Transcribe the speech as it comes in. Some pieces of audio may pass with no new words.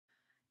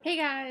Hey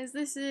guys,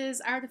 this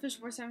is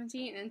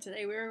Artificial417 and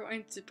today we're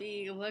going to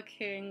be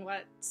looking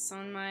what's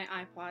on my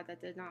iPod that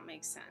did not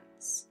make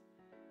sense.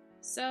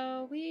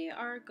 So we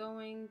are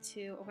going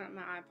to open up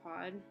my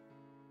iPod.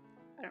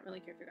 I don't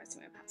really care if you guys see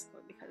my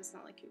passcode because it's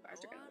not like you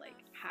guys are gonna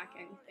like hack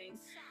anything.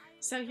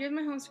 So here's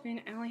my home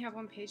screen. I only have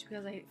one page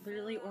because I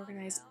literally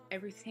organized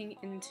everything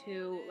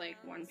into like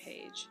one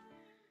page.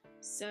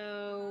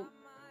 So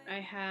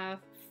I have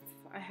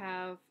I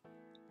have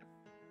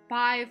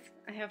five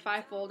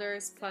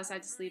folders, plus I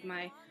just leave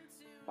my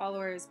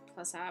followers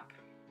plus app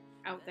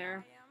out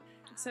there.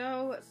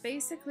 So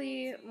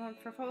basically, well,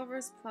 for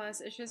followers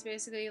plus, it's just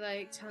basically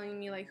like telling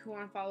me like who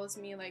unfollows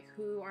me, like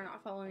who are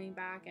not following me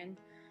back, and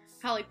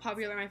how like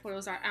popular my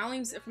photos are. I only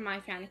use it for my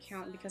fan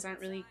account because I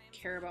don't really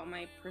care about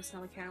my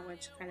personal account,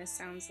 which kind of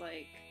sounds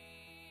like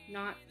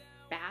not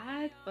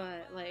bad,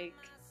 but like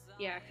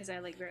yeah, because I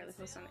like rarely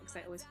post on it because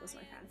I always post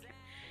on my fan account.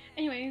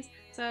 Anyways,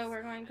 so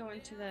we're going to go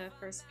into the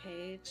first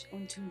page,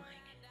 onto my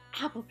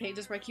Apple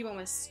pages where I keep all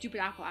my stupid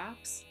Apple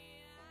apps.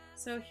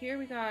 So here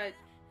we got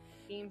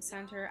Game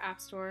Center,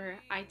 App Store,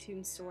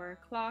 iTunes Store,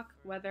 Clock,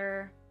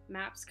 Weather,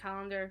 Maps,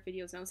 Calendar,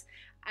 Videos, Notes.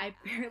 I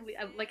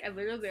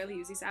literally barely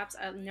use these apps.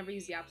 I never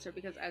use the App Store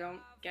because I don't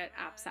get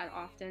apps that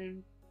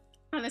often.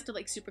 Unless they're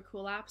like super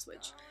cool apps,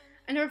 which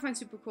I never find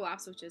super cool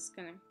apps, which is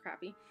kind of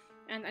crappy.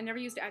 And I never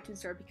use the iTunes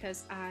Store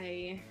because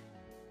I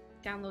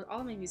download all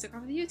of my music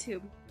off of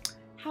YouTube.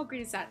 How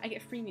great is that? I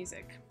get free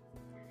music.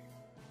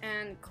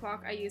 And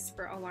Clock I use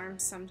for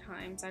alarms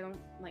sometimes. I don't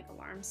like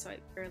alarms, so I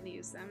barely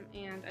use them.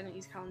 And I don't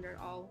use calendar at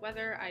all.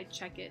 Weather, I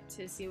check it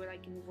to see what I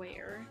can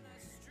wear.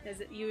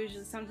 Because it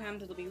usually,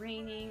 sometimes it'll be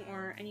raining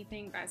or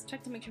anything. Guys,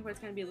 check to make sure what it's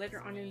going to be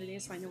later on in the day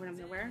so I know what I'm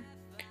going to wear.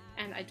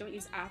 And I don't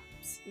use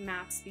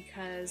maps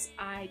because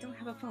I don't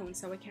have a phone,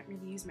 so I can't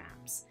really use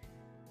maps.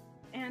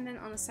 And then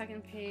on the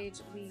second page,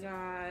 we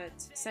got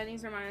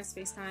settings, reminders,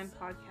 FaceTime,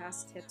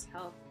 podcast, tips,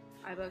 health,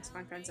 iBooks,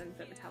 Find Friends, and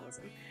Fit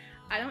Metabolism.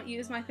 I don't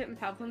use my Fit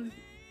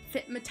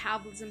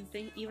Metabolism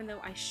thing, even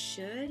though I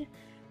should,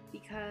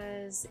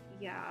 because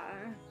yeah,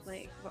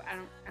 like, well, I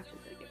don't actually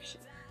really give a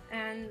shit.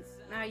 And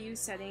I use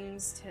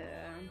settings to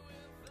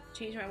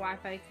change my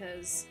Wi-Fi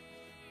because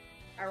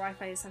our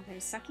Wi-Fi is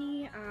sometimes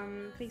sucky.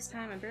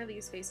 FaceTime, I barely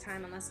use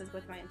FaceTime unless it's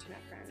with my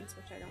internet friends,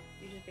 which I don't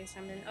usually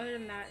FaceTime. And other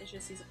than that, it's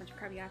just use a bunch of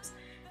crappy apps.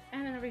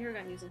 And then over here,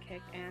 I'm using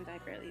Kick, and I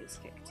barely use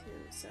Kick too,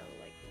 so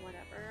like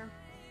whatever.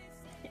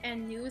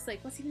 And news,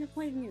 like, what's even the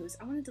point of news?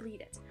 I want to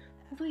delete it.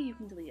 Hopefully you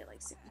can delete it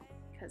like soon,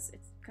 because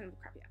it's kind of a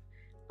crappy app.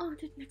 On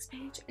to the next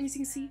page, and as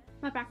you can see,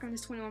 my background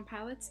is 21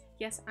 Pilots.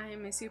 Yes, I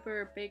am a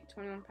super big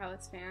 21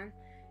 Pilots fan,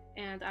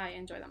 and I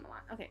enjoy them a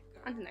lot. Okay,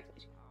 on to the next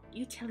page.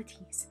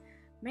 Utilities.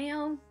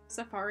 Mail,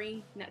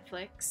 Safari,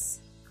 Netflix,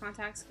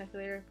 contacts,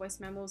 calculator, voice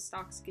memos,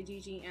 stocks,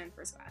 Kijiji, and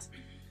first class.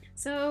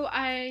 So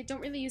I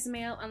don't really use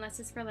mail unless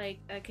it's for like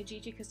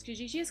Kijiji, because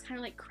Kijiji is kind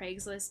of like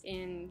Craigslist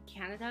in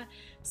Canada.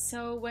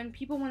 So when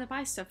people want to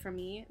buy stuff from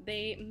me,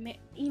 they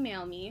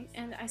email me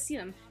and I see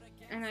them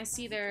and I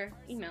see their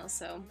emails,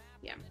 so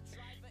yeah.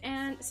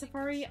 And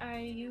Safari, I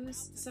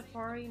use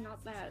Safari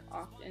not that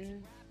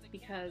often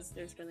because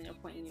there's really no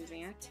point in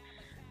using it.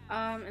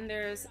 And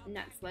there's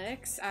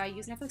Netflix. I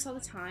use Netflix all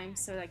the time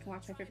so that I can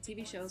watch my favorite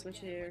TV shows,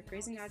 which are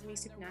Grey's Anatomy,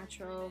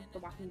 Supernatural, The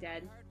Walking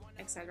Dead,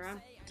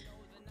 etc.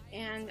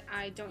 And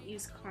I don't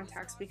use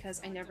contacts because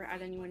I never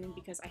add anyone in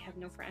because I have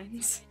no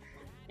friends.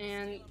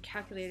 And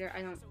calculator,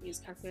 I don't use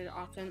calculator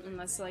often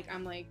unless like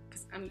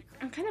cause I'm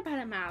kind of bad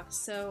at math,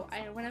 so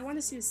when I want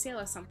to see the sale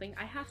of something,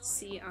 I have to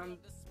see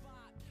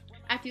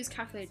I have to use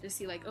calculator to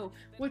see like, oh,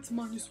 what's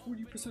minus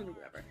 40% or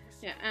whatever.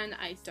 Yeah, and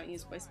I don't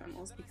use voice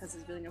memos because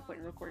there's really no point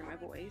in recording my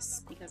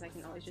voice because I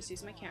can always just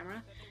use my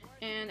camera.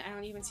 And I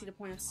don't even see the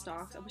point of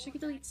stocks. I wish I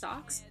could delete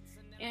stocks.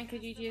 And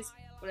Kijiji is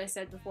what I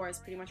said before, is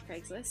pretty much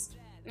Craigslist.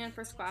 And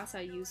first class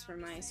I use for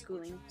my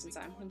schooling since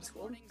I'm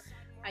homeschooled.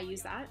 I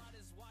use that.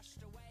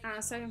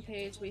 Second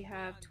page we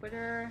have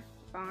Twitter,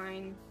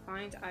 Find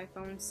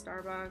iPhone,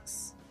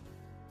 Starbucks,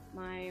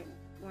 my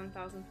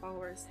 1,000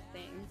 followers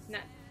thing,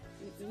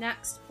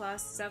 Next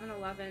Plus,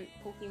 7-Eleven,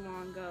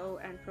 Pokemon Go,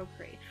 and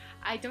Procreate.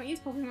 I don't use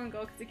Pokemon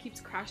Go because it keeps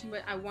crashing,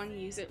 but I want to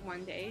use it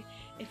one day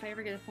if I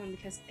ever get a phone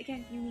because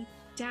again, you need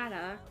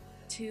data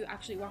to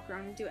actually walk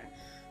around and do it.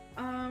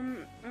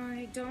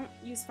 I don't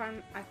use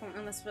Find iPhone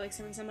unless for like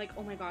some reason I'm like,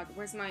 oh my god,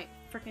 where's my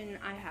freaking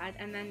iPad?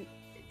 And then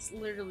it's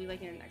literally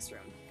like in the next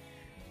room.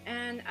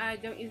 And I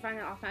don't use Vine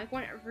that often. I go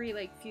on every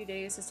like few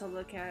days just to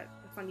look at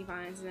the funny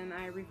vines, and then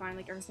I refine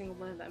like every single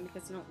one of them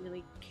because I don't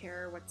really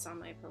care what's on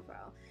my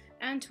profile.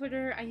 And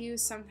Twitter I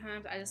use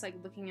sometimes. I just like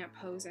looking at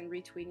posts and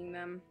retweeting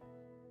them.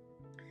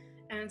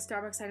 And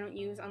Starbucks I don't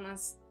use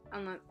unless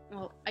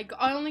well,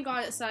 I only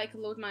got it so I could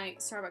load my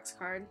Starbucks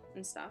card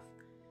and stuff.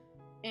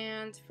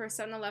 And for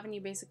 7-Eleven, you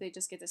basically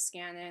just get to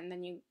scan it, and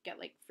then you get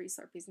like free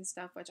Slurpees and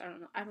stuff, which I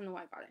don't know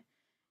why I got it.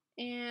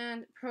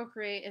 And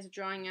Procreate is a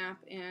drawing app,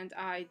 and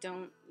I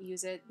don't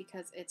use it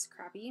because it's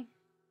crappy.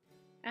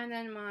 And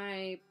then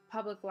my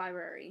public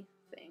library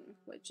thing,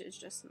 which is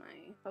just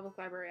my public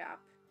library app.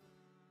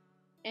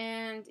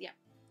 And yeah.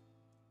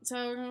 So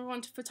we're going to go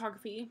on to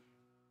photography.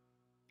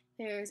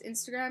 There's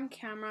Instagram,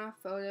 camera,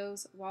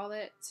 photos,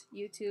 wallet,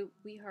 YouTube,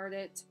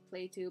 WeHeartIt,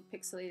 PlayTube,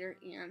 Pixelator,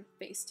 and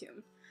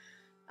Facetune.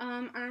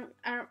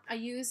 I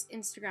use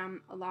Instagram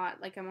a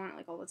lot. Like, I'm on it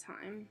like all the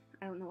time.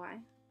 I don't know why.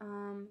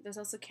 There's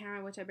also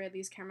camera, which I barely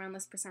use camera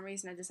unless for some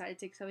reason I decided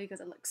to take a selfie because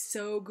it looked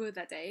so good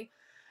that day.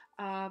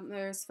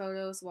 There's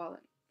photos,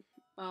 wallet.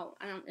 Well,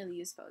 I don't really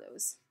use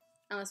photos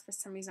unless for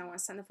some reason I want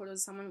to send the photos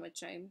to someone,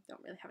 which I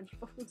don't really have any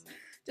photos.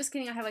 Just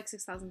kidding, I have like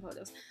 6,000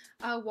 photos.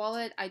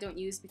 Wallet I don't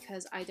use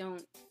because I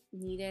don't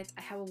need it.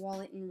 I have a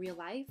wallet in real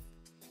life.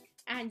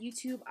 And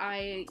YouTube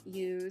I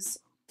use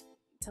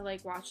to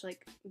like watch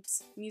like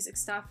music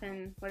stuff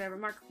and whatever,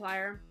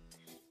 Markiplier.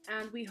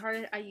 And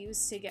WeHeartIt I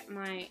use to get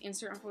my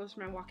Instagram photos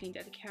for my Walking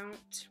Dead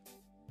account.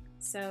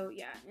 So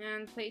yeah,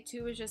 and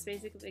Play2 is just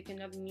basically like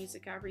another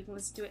music app where you can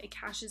listen to it. It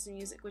caches the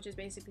music, which is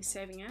basically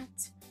saving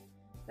it.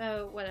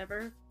 So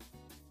whatever.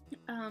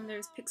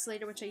 There's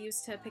Pixelator, which I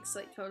use to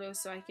pixelate photos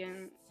so I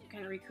can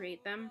kind of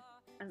recreate them.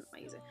 I don't know if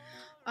I use it.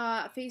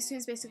 Facetune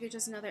is basically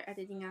just another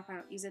editing app. I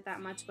don't use it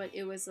that much, but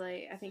it was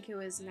like, I think it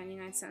was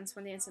 99 cents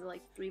one day instead of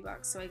like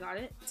 $3, so I got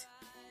it.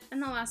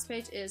 And the last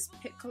page is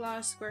Pic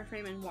Collage,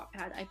 Squareframe, and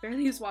Wattpad. I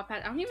barely use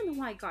Wattpad. I don't even know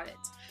why I got it.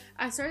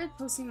 I started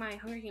posting my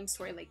Hunger Games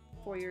story like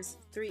 2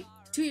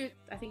 years,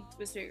 I think it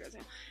was 3 years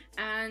now.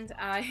 And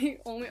I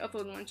only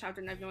uploaded one chapter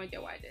and I have no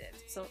idea why I did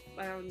it. So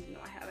I don't even know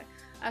I have it.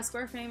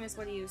 Squareframe is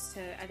what I use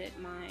to edit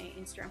my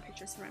Instagram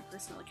pictures for my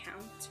personal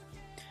account.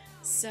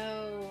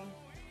 So,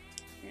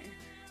 yeah.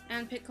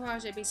 And Pic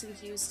Collage I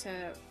basically use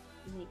to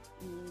make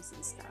memes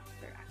and stuff.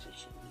 They're actually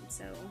shit memes,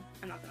 so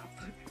I'm not gonna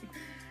upload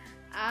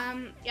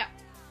them. Yeah.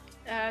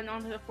 And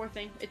on to the fourth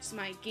thing, it's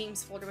my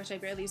games folder, which I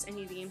barely use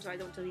any of the games, so I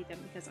don't delete them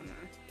because I'm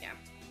yeah.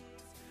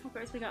 Of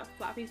course, we got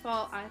Flappy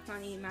Fall,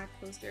 iFunny, Mac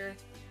Poster,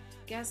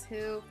 Guess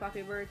Who,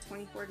 Flappy Bird,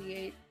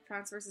 2048,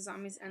 Plants vs.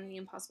 Zombies, and The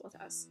Impossible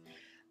Test.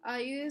 I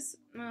use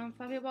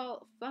Flappy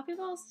Ball. Flappy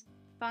Ball's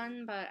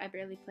fun, but I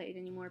barely play it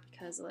anymore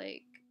because,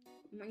 like,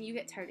 when you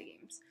get tired of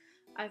games.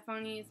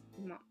 iFunny is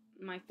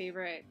my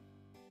favorite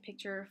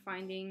picture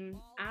finding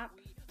app,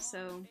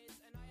 so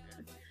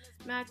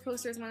Mac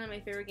Poster is one of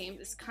my favorite games.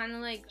 It's kind of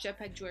like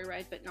Jetpack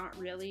Joyride, but not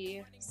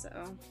really,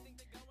 so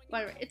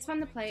whatever. It's fun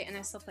to play, and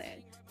I still play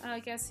it.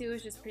 Guess Who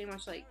is just pretty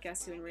much like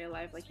Guess Who in real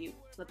life. Like, you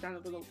flip down the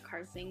little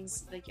card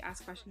things, like you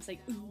ask questions like,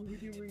 ooh, are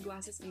you wearing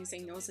glasses? And you say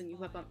no, and you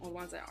flip on all the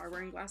ones that are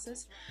wearing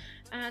glasses.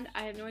 And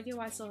I have no idea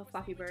why I still have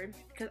Flappy Bird,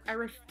 because I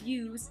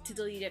refuse to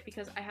delete it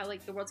because I have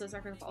like the world's best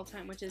record of all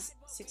time, which is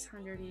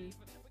 600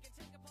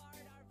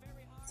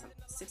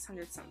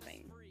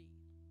 something.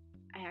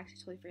 I actually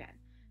totally forget.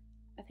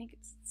 I think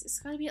it's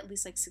gotta be at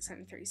least like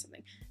 630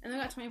 something. And then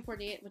I got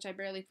 2048, which I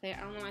barely play.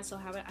 I don't know why I still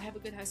have it. I have a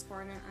good high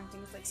score on it. I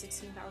think it's like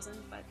 16,000,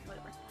 but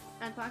whatever.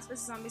 And Plants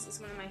vs. Zombies is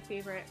one of my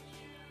favorite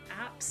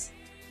apps.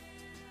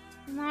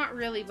 Not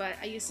really, but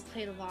I used to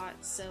play it a lot,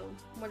 so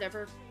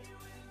whatever.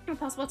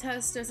 Impossible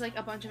Test, there's like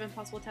a bunch of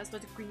Impossible Tests,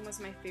 but the green was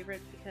my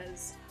favorite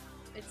because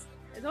it's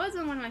always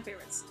been one of my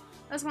favorites.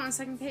 That's one on the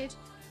second page,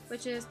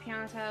 which is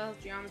Piano Tiles,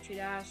 Geometry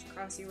Dash,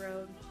 Crossy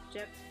Road,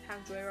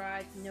 Jetpack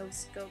Joyride, No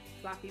Scope,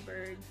 Flappy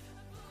Bird,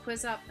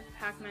 Quiz Up,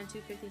 Pac-Man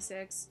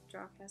 256,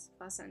 Drawcast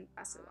Plus, and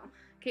Basketball.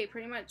 Okay,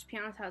 pretty much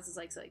Piano Tiles is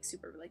like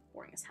super like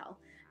boring as hell.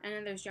 And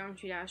then there's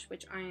Geometry Dash,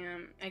 which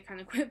I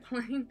kind of quit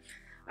playing.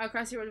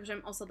 Crossy Road, which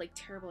I'm also like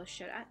terrible as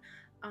shit at.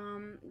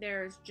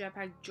 There's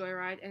Jetpack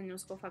Joyride and No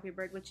Scope, Flappy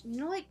Bird, which you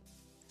know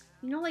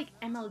like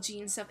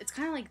MLG and stuff. It's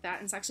kind of like that,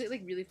 and it's actually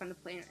like really fun to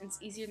play, and it's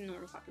easier than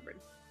normal Flappy Bird.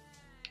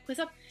 Quiz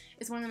Up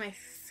is one of my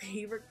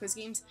favorite quiz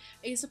games.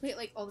 I used to play it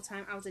like all the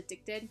time. I was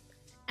addicted,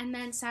 and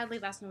then sadly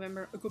last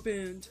November I got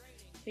banned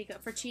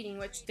for cheating,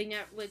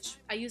 which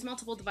I use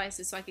multiple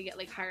devices so I could get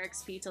like higher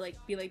XP to like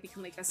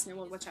become like best in the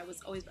world, which I was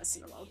always best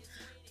in the world.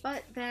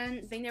 But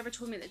then they never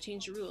told me to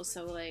change the rules,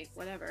 so like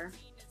whatever.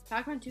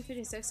 Pac-Man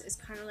 256 is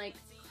kind of like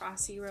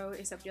Crossy Road,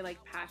 except you're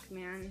like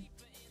Pac-Man.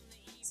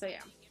 So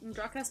yeah,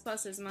 Drawcast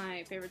Plus is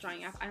my favorite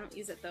drawing app. I don't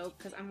use it though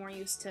because I'm more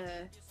used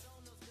to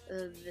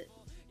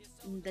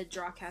the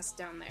Drawcast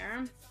down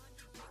there.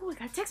 Oh, I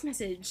got a text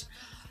message.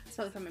 It's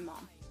probably from my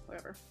mom.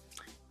 Whatever.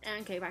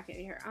 And okay, back in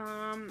here.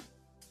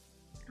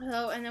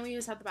 And then we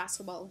just have the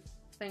basketball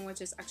thing,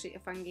 which is actually a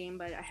fun game,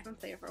 but I haven't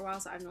played it for a while,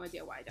 so I have no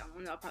idea why I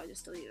downloaded it. I'll probably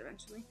just delete it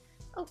eventually.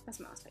 Oh, that's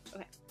my last page.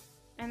 Okay.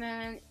 And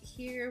then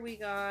here we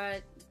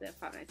got the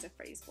Five Nights at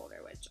Freddy's folder,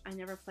 which I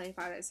never play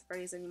Five Nights at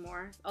Freddy's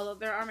anymore. Although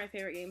there are my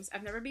favorite games.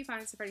 I've never beat Five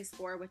Nights at Freddy's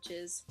 4, which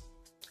is,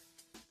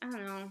 I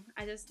don't know,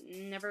 I just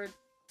never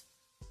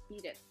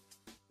beat it.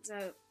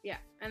 So yeah.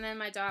 And then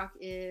my dock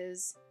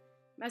is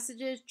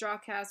Messages,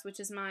 Drawcast, which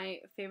is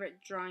my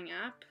favorite drawing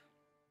app.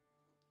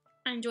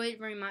 I enjoy it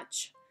very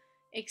much.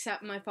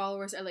 Except my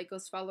followers are like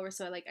ghost followers,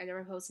 so I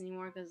never post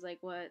anymore because like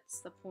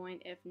what's the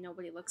point if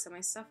nobody looks at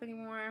my stuff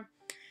anymore?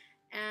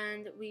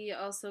 And we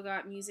also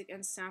got music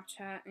and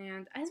Snapchat,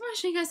 and I just want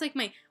to show you guys like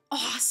my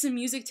awesome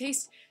music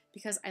taste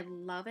because I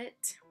love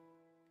it.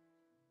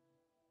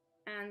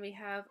 And we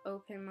have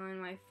open one of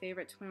my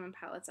favorite 21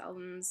 Pilots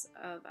albums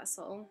of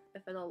Vessel,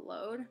 if it'll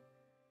load.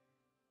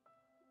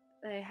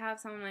 They have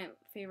some of my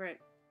favorite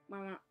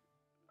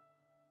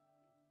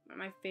one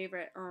of my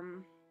favorite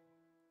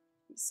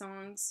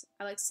songs.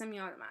 I like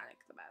Semi-Automatic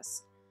the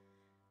best.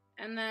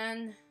 And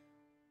then,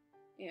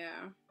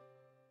 yeah,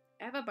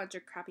 I have a bunch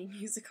of crappy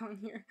music on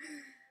here.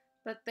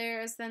 But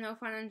there's the No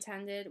Fun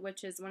Intended,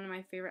 which is one of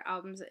my favorite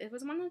albums. It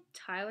was one of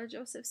Tyler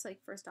Joseph's like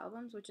first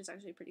albums, which is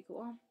actually pretty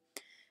cool.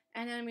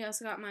 And then we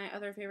also got my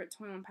other favorite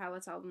 21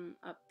 Pilots album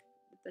up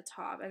at the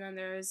top. And then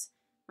there's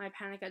my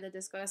Panic at the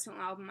Disco. That's the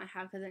only album I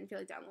have because I didn't feel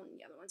like downloading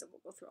the other ones. And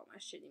we'll go through all my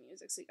shitty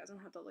music so you guys don't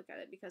have to look at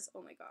it because,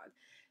 oh my god.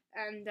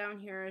 And down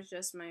here is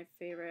just my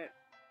favorite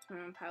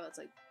 21 Pilots,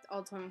 like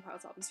all 21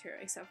 Pilots albums here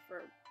except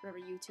for whatever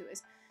U2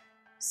 is.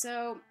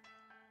 So,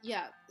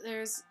 yeah,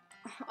 there's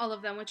all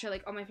of them, which are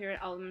like all my favorite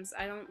albums.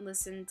 I don't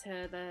listen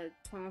to the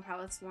 21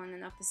 Pilots one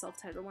enough, the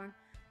self-titled one.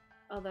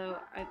 Although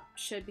I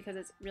should because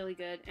it's really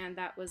good. And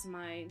that was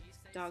my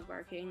dog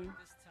barking.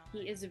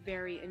 He is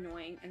very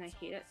annoying and I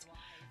hate it.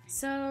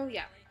 So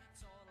yeah.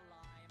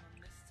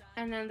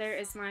 And then there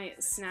is my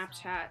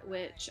Snapchat,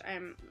 which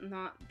I'm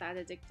not that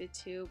addicted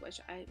to, which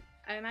I'm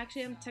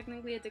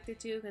technically addicted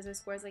to because my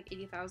score is like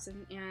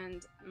 80,000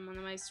 and one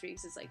of my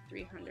streaks is like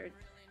 300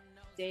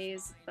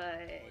 days.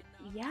 But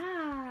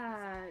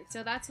yeah,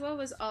 so that's what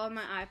was all on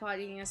my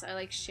iPod. Yes, I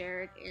like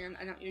shared, and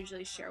I don't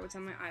usually share what's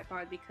on my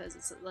iPod because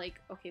it's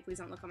like, okay, please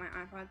don't look on my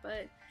iPod.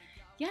 But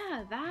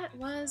yeah, that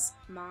was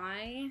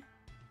my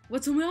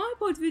what's on my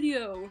iPod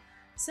video.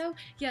 So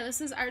yeah,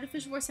 this is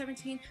Artificial War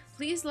 17.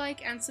 Please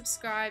like and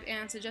subscribe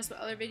and suggest what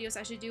other videos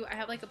I should do. I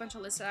have like a bunch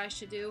of lists that I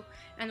should do,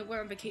 and we're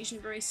on vacation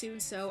very soon,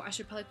 so I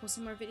should probably post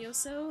some more videos.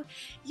 So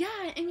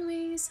yeah,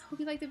 anyways, hope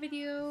you liked the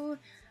video.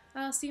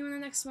 I'll see you in the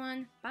next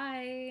one.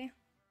 Bye.